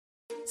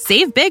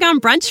Save big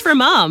on brunch for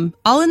mom,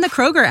 all in the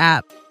Kroger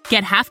app.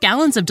 Get half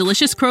gallons of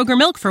delicious Kroger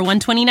milk for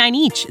 $1.29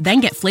 each.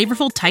 Then get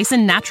flavorful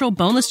Tyson natural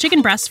boneless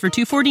chicken breasts for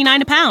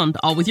 $2.49 a pound,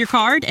 all with your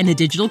card and a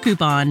digital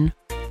coupon.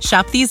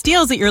 Shop these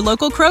deals at your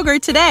local Kroger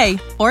today,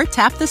 or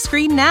tap the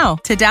screen now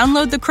to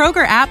download the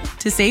Kroger app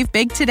to save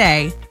big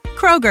today.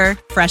 Kroger,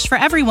 fresh for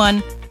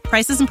everyone.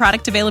 Prices and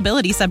product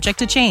availability subject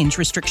to change.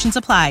 Restrictions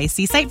apply.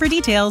 See site for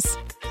details.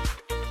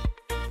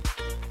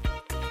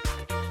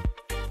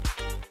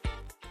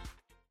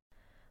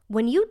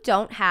 When you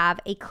don't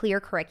have a clear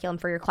curriculum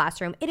for your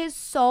classroom, it is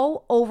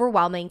so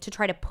overwhelming to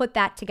try to put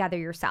that together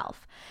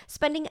yourself.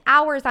 Spending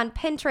hours on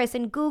Pinterest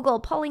and Google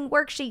pulling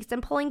worksheets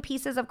and pulling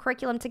pieces of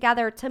curriculum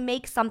together to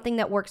make something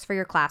that works for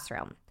your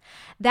classroom.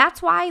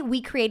 That's why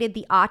we created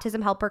the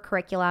Autism Helper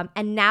curriculum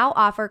and now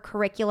offer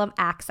Curriculum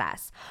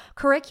Access.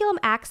 Curriculum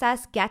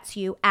Access gets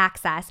you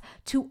access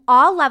to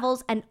all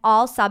levels and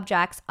all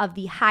subjects of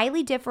the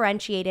highly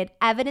differentiated,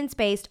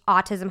 evidence-based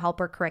Autism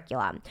Helper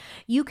curriculum.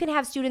 You can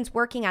have students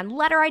working on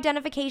letter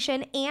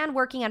identification and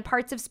working on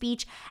parts of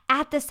speech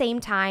at the same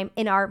time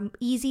in our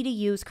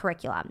easy-to-use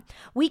curriculum.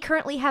 We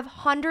currently have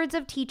hundreds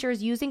of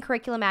teachers using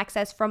Curriculum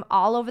Access from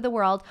all over the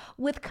world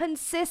with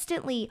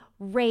consistently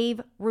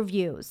rave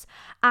reviews.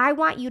 I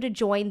want you to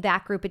join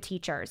that group of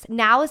teachers.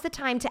 Now is the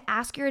time to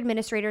ask your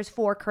administrators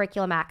for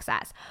Curriculum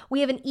Access.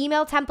 We have an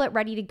email template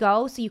ready to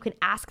go so you can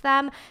ask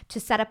them to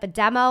set up a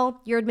demo.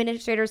 Your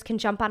administrators can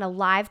jump on a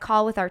live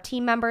call with our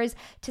team members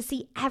to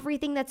see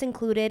everything that's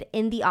included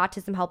in the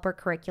Autism Helper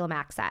Curriculum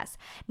Access.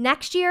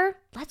 Next year,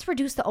 let's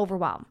reduce the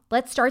overwhelm.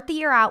 Let's start the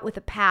year out with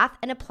a path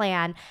and a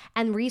plan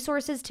and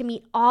resources to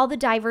meet all the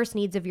diverse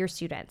needs of your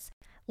students.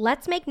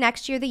 Let's make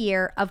next year the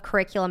year of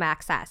Curriculum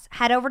Access.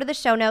 Head over to the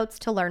show notes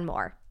to learn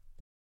more.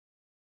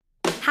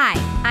 Hi,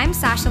 I'm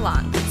Sasha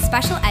Long,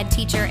 special ed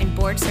teacher and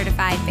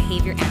board-certified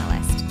behavior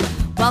analyst.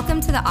 Welcome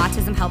to the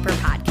Autism Helper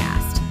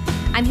podcast.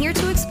 I'm here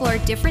to explore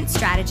different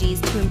strategies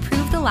to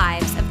improve the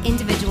lives of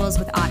individuals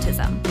with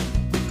autism.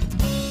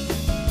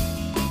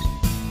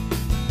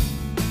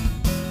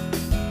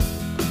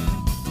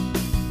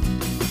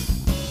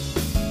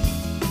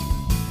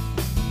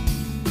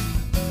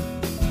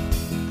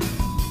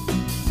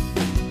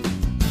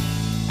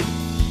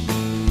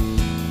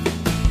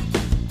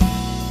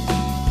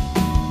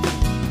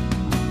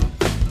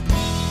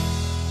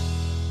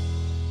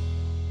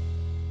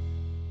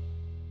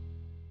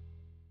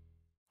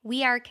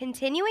 We are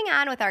continuing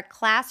on with our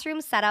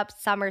Classroom Setup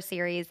Summer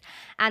Series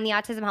on the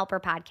Autism Helper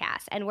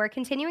podcast, and we're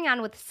continuing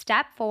on with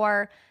Step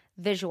 4,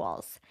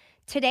 Visuals.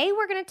 Today,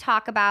 we're going to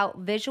talk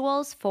about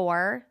visuals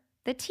for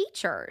the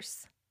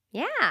teachers.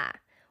 Yeah,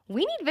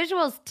 we need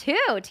visuals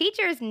too.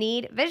 Teachers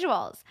need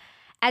visuals.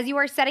 As you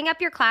are setting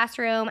up your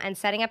classroom and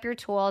setting up your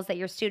tools that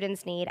your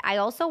students need, I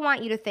also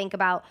want you to think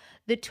about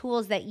the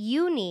tools that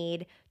you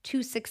need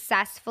to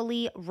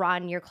successfully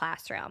run your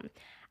classroom.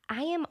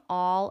 I am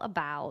all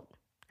about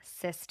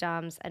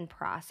systems and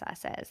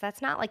processes.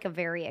 That's not like a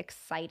very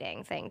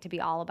exciting thing to be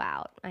all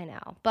about, I know.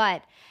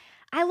 But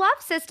I love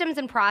systems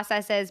and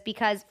processes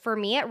because for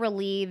me, it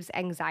relieves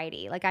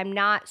anxiety. Like I'm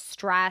not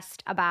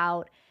stressed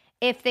about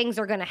if things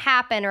are going to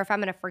happen or if I'm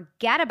going to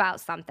forget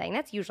about something.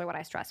 That's usually what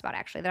I stress about,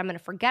 actually, that I'm going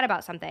to forget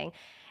about something.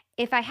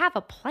 If I have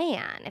a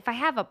plan, if I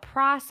have a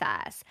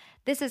process,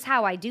 this is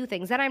how I do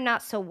things, then I'm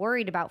not so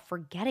worried about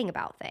forgetting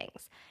about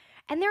things.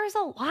 And there's a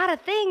lot of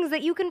things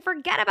that you can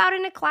forget about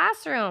in a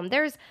classroom.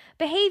 There's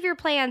behavior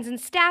plans and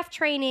staff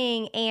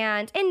training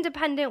and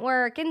independent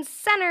work and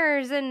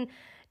centers and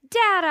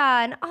data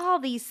and all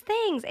these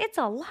things. It's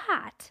a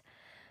lot.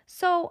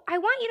 So I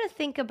want you to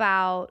think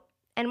about,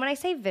 and when I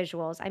say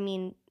visuals, I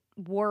mean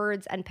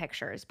words and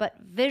pictures, but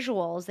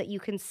visuals that you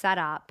can set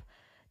up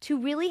to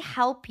really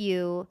help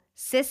you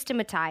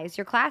systematize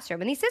your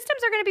classroom. And these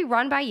systems are going to be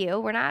run by you.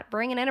 We're not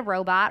bringing in a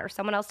robot or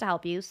someone else to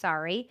help you,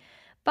 sorry.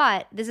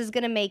 But this is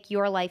going to make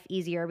your life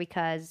easier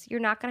because you're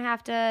not going to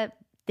have to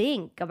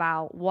think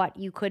about what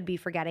you could be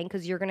forgetting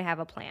because you're going to have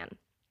a plan.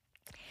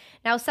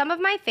 Now, some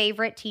of my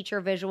favorite teacher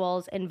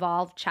visuals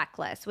involve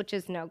checklists, which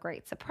is no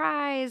great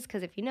surprise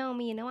because if you know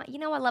me, you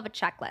know I love a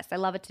checklist. I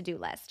love a to-do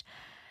list.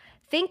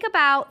 Think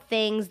about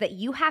things that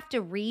you have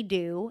to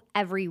redo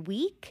every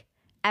week,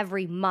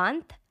 every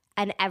month,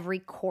 and every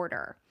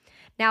quarter.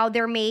 Now,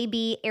 there may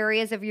be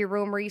areas of your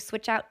room where you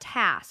switch out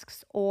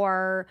tasks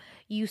or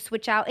you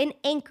switch out an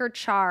anchor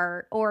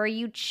chart or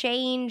you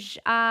change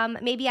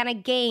maybe on a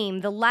game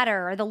the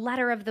letter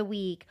of the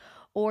week,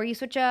 or you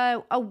switch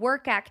a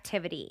work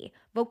activity,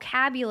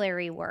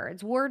 vocabulary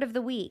words, word of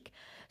the week.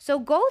 So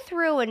go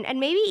through and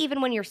maybe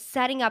even when you're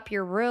setting up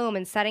your room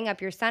and setting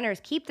up your centers,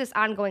 keep this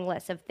ongoing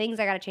list of things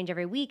I got to change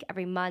every week,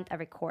 every month,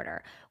 every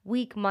quarter,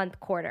 week, month,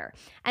 quarter.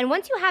 And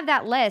once you have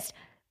that list,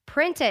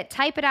 print it,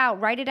 type it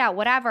out, write it out,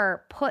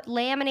 whatever,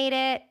 laminate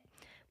it,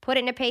 put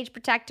it in a page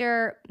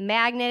protector,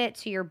 magnet it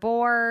to your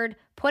board,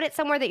 put it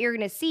somewhere that you're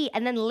going to see,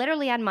 and then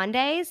literally on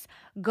Mondays,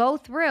 go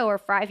through,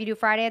 or if you do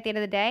Friday at the end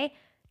of the day,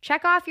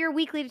 check off your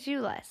weekly to-do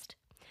list.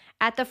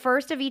 At the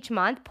first of each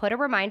month, put a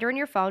reminder in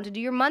your phone to do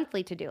your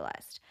monthly to-do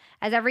list.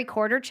 As every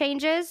quarter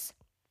changes,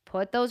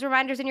 put those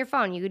reminders in your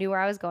phone. You knew where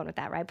I was going with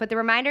that, right? Put the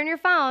reminder in your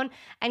phone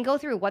and go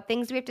through what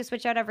things do we have to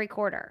switch out every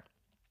quarter.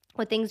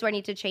 What things do I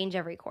need to change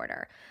every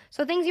quarter?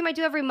 So things you might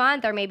do every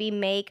month are maybe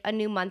make a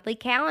new monthly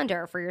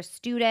calendar for your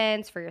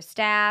students, for your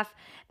staff.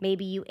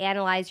 Maybe you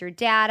analyze your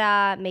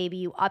data. Maybe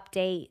you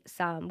update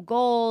some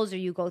goals or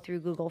you go through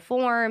Google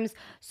Forms.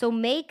 So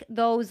make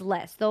those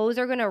lists. Those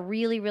are going to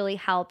really, really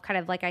help kind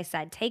of, like I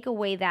said, take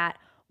away that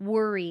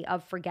worry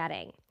of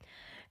forgetting.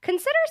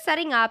 Consider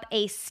setting up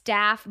a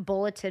staff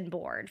bulletin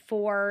board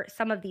for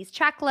some of these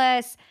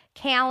checklists,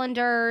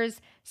 calendars,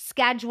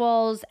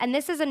 schedules, and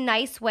this is a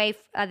nice way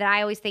that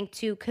I always think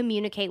to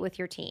communicate with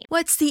your team.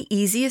 What's the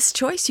easiest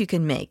choice you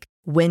can make?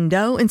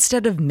 Window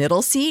instead of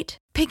middle seat?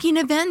 Picking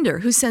a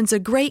vendor who sends a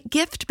great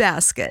gift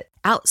basket?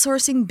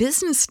 Outsourcing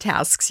business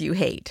tasks you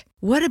hate?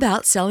 What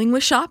about selling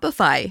with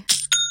Shopify?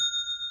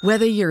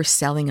 Whether you're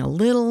selling a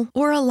little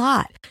or a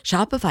lot,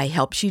 Shopify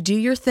helps you do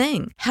your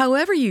thing,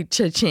 however you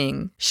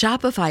cha-ching.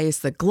 Shopify is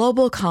the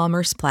global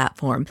commerce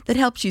platform that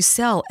helps you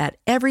sell at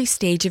every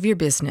stage of your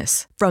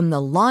business. From the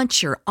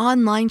launch your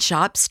online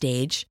shop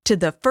stage to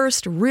the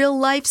first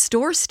real-life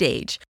store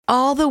stage,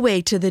 all the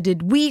way to the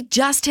did we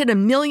just hit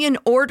 1 million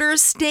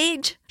orders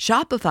stage.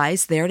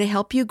 Shopify's there to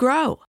help you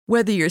grow.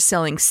 Whether you're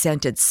selling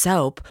scented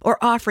soap or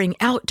offering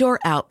outdoor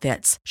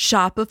outfits,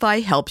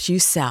 Shopify helps you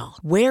sell.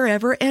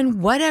 Wherever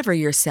and whatever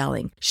you're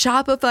selling,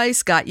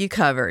 Shopify's got you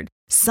covered.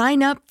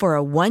 Sign up for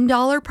a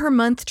 $1 per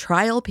month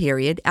trial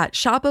period at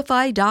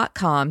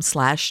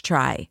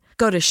shopify.com/try.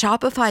 Go to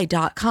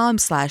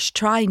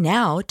shopify.com/try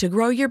now to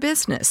grow your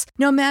business,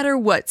 no matter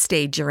what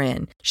stage you're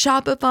in.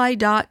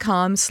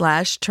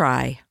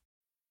 Shopify.com/try.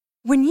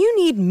 When you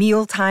need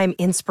mealtime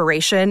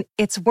inspiration,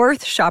 it's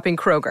worth shopping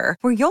Kroger,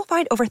 where you'll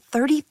find over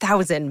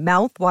 30,000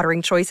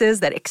 mouth-watering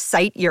choices that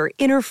excite your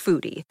inner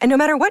foodie. And no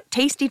matter what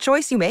tasty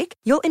choice you make,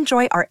 you'll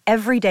enjoy our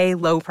everyday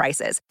low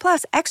prices,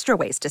 plus extra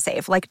ways to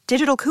save, like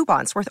digital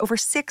coupons worth over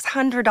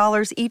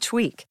 $600 each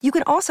week. You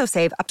can also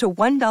save up to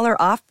 $1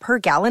 off per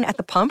gallon at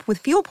the pump with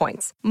fuel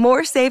points.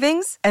 More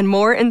savings and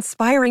more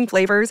inspiring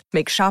flavors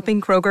make shopping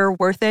Kroger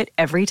worth it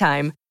every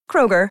time.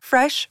 Kroger,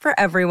 fresh for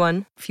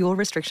everyone. Fuel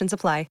restrictions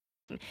apply.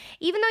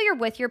 Even though you're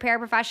with your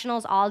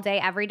paraprofessionals all day,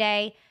 every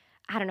day,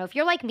 I don't know, if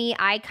you're like me,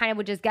 I kind of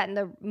would just get in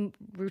the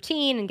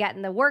routine and get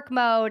in the work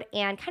mode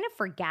and kind of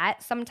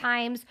forget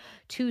sometimes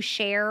to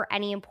share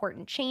any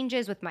important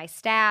changes with my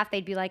staff.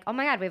 They'd be like, oh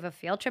my God, we have a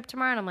field trip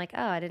tomorrow. And I'm like,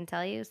 oh, I didn't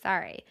tell you.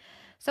 Sorry.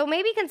 So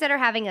maybe consider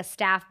having a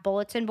staff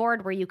bulletin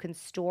board where you can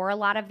store a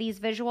lot of these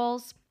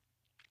visuals.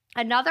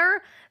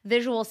 Another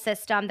visual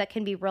system that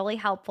can be really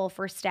helpful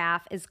for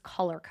staff is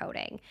color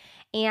coding.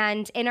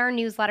 And in our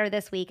newsletter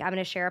this week, I'm going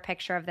to share a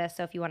picture of this.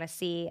 So if you want to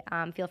see,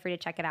 feel free to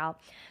check it out.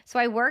 So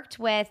I worked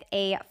with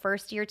a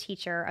first-year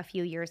teacher a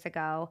few years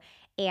ago,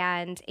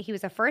 and he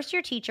was a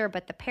first-year teacher,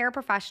 but the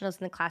paraprofessionals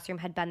in the classroom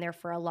had been there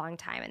for a long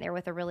time, and they were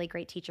with a really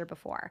great teacher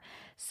before.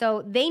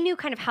 So they knew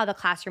kind of how the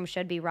classroom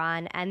should be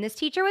run. And this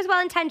teacher was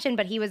well-intentioned,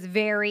 but he was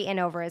very in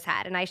over his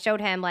head. And I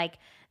showed him like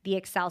the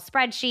Excel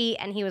spreadsheet,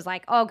 and he was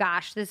like, oh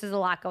gosh, this is a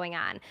lot going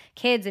on.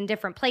 Kids in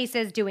different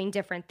places doing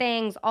different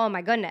things. Oh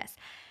my goodness.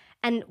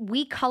 And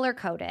we color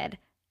coded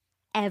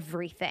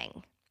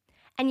everything.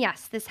 And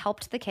yes, this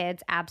helped the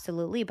kids,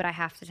 absolutely. But I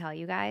have to tell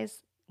you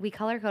guys, we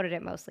color coded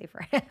it mostly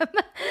for him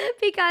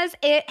because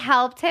it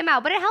helped him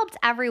out. But it helped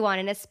everyone,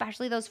 and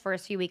especially those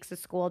first few weeks of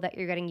school that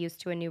you're getting used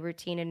to a new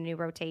routine and a new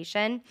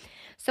rotation.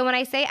 So when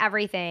I say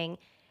everything,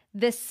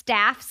 the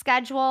staff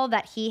schedule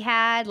that he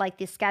had, like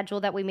the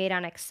schedule that we made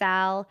on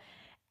Excel,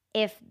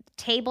 if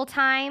table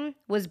time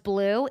was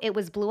blue, it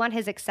was blue on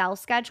his Excel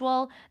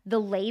schedule. The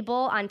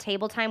label on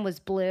table time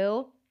was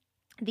blue.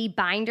 The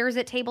binders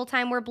at table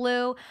time were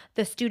blue.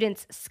 The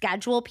students'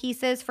 schedule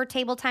pieces for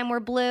table time were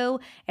blue.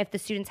 If the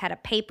students had a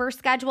paper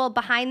schedule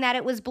behind that,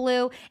 it was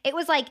blue. It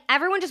was like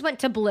everyone just went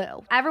to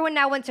blue. Everyone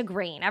now went to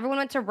green. Everyone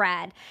went to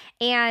red.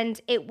 And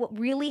it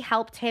really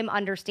helped him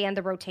understand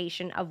the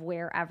rotation of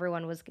where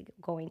everyone was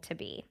going to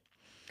be.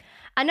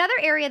 Another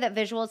area that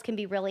visuals can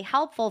be really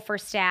helpful for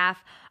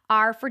staff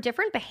are for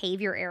different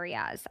behavior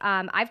areas.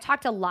 I've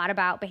talked a lot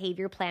about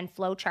behavior plan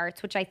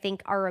flowcharts, which I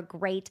think are a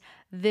great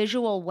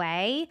visual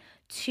way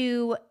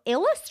to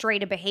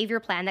illustrate a behavior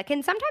plan that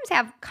can sometimes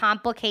have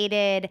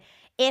complicated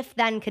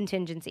if-then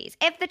contingencies.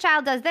 If the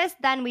child does this,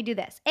 then we do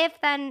this.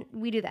 If, then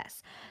we do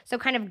this. So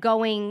kind of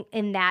going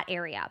in that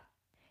area.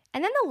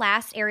 And then the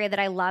last area that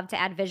I love to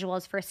add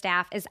visuals for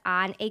staff is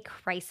on a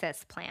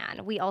crisis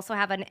plan. We also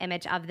have an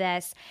image of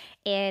this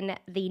in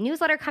the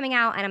newsletter coming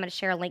out, and I'm going to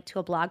share a link to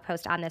a blog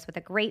post on this with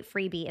a great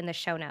freebie in the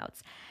show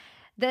notes.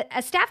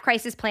 A staff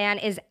crisis plan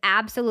is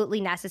absolutely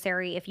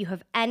necessary if you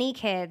have any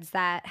kids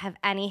that have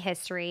any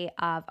history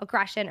of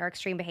aggression or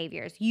extreme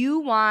behaviors. You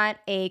want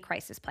a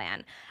crisis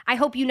plan. I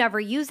hope you never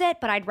use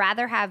it, but I'd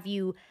rather have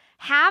you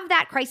have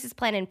that crisis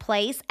plan in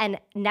place and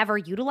never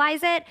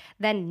utilize it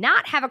than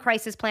not have a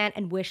crisis plan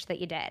and wish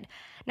that you did.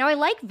 Now, I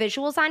like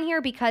visuals on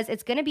here because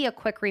it's going to be a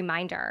quick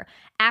reminder.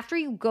 After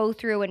you go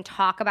through and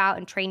talk about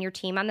and train your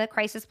team on the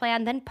crisis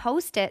plan, then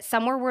post it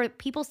somewhere where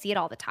people see it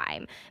all the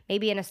time,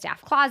 maybe in a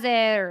staff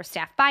closet or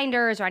staff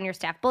binders or on your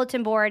staff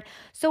bulletin board.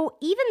 So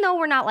even though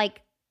we're not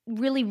like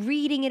really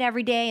reading it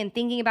every day and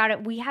thinking about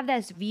it, we have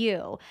this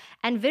view.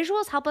 And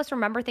visuals help us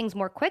remember things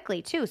more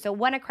quickly too. So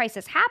when a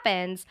crisis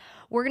happens,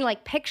 we're going to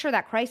like picture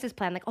that crisis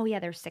plan, like, oh yeah,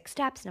 there's 6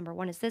 steps. Number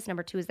 1 is this,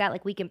 number 2 is that.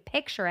 Like we can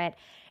picture it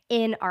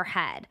in our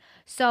head.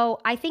 So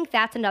I think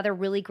that's another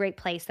really great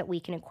place that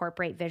we can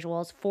incorporate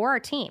visuals for our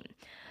team.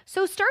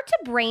 So start to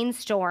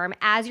brainstorm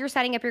as you're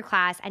setting up your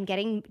class and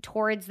getting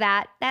towards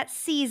that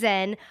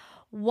season,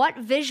 what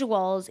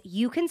visuals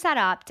you can set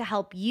up to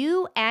help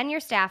you and your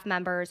staff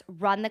members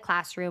run the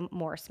classroom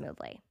more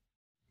smoothly.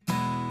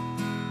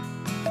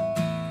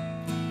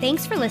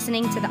 Thanks for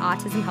listening to the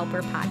Autism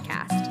Helper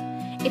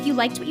podcast. If you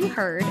liked what you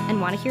heard and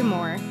want to hear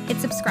more, hit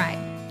subscribe.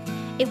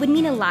 It would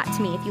mean a lot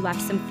to me if you left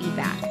some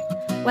feedback.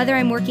 Whether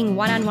I'm working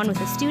one-on-one with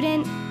a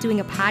student, doing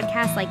a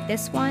podcast like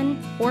this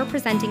one, or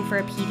presenting for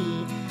a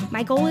PD,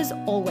 my goal is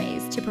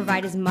always to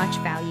provide as much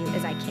value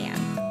as I can.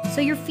 So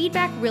your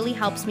feedback really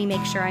helps me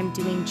make sure I'm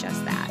doing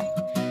just that.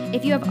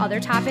 If you have other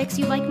topics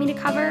you'd like me to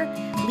cover,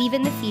 leave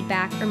in the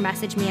feedback or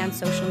message me on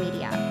social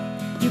media.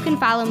 You can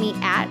follow me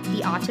at The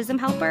Autism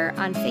Helper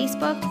on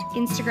Facebook,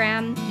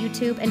 Instagram,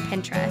 YouTube, and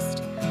Pinterest,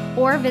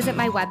 or visit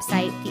my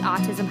website,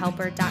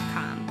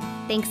 theautismhelper.com.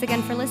 Thanks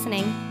again for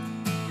listening.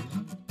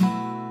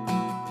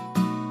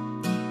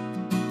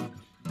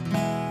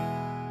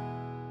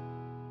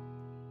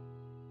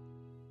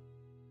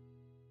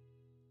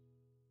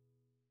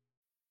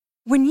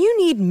 When you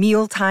need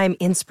mealtime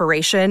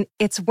inspiration,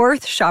 it's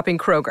worth shopping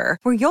Kroger,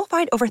 where you'll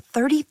find over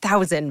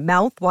 30,000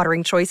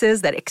 mouth-watering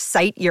choices that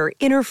excite your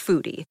inner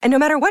foodie. And no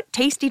matter what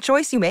tasty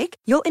choice you make,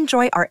 you'll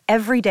enjoy our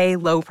everyday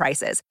low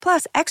prices,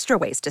 plus extra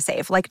ways to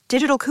save, like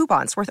digital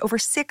coupons worth over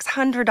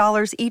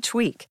 $600 each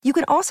week. You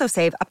can also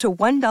save up to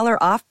 $1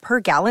 off per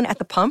gallon at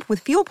the pump with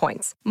fuel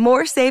points.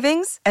 More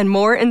savings and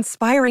more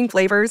inspiring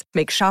flavors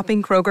make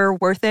shopping Kroger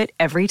worth it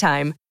every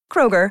time.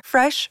 Kroger,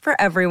 fresh for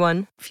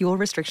everyone. Fuel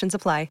restrictions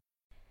apply.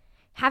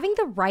 Having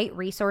the right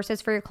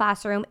resources for your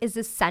classroom is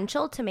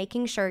essential to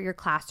making sure your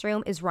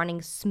classroom is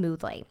running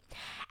smoothly.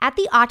 At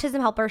the Autism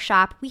Helper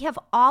Shop, we have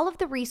all of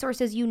the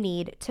resources you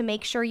need to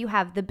make sure you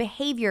have the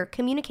behavior,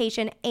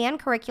 communication, and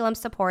curriculum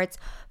supports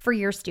for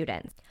your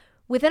students.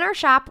 Within our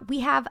shop,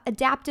 we have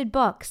adapted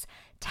books,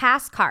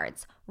 task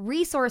cards,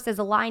 resources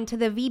aligned to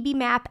the VB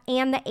map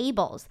and the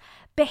ABLES,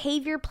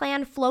 behavior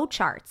plan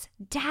flowcharts,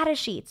 data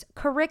sheets,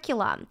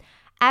 curriculum.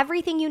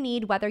 Everything you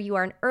need, whether you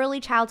are an early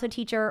childhood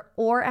teacher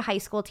or a high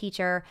school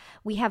teacher,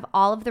 we have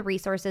all of the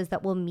resources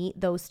that will meet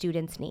those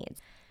students' needs.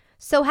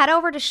 So head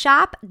over to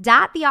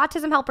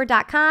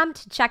shop.theautismhelper.com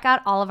to check out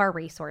all of our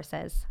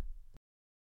resources.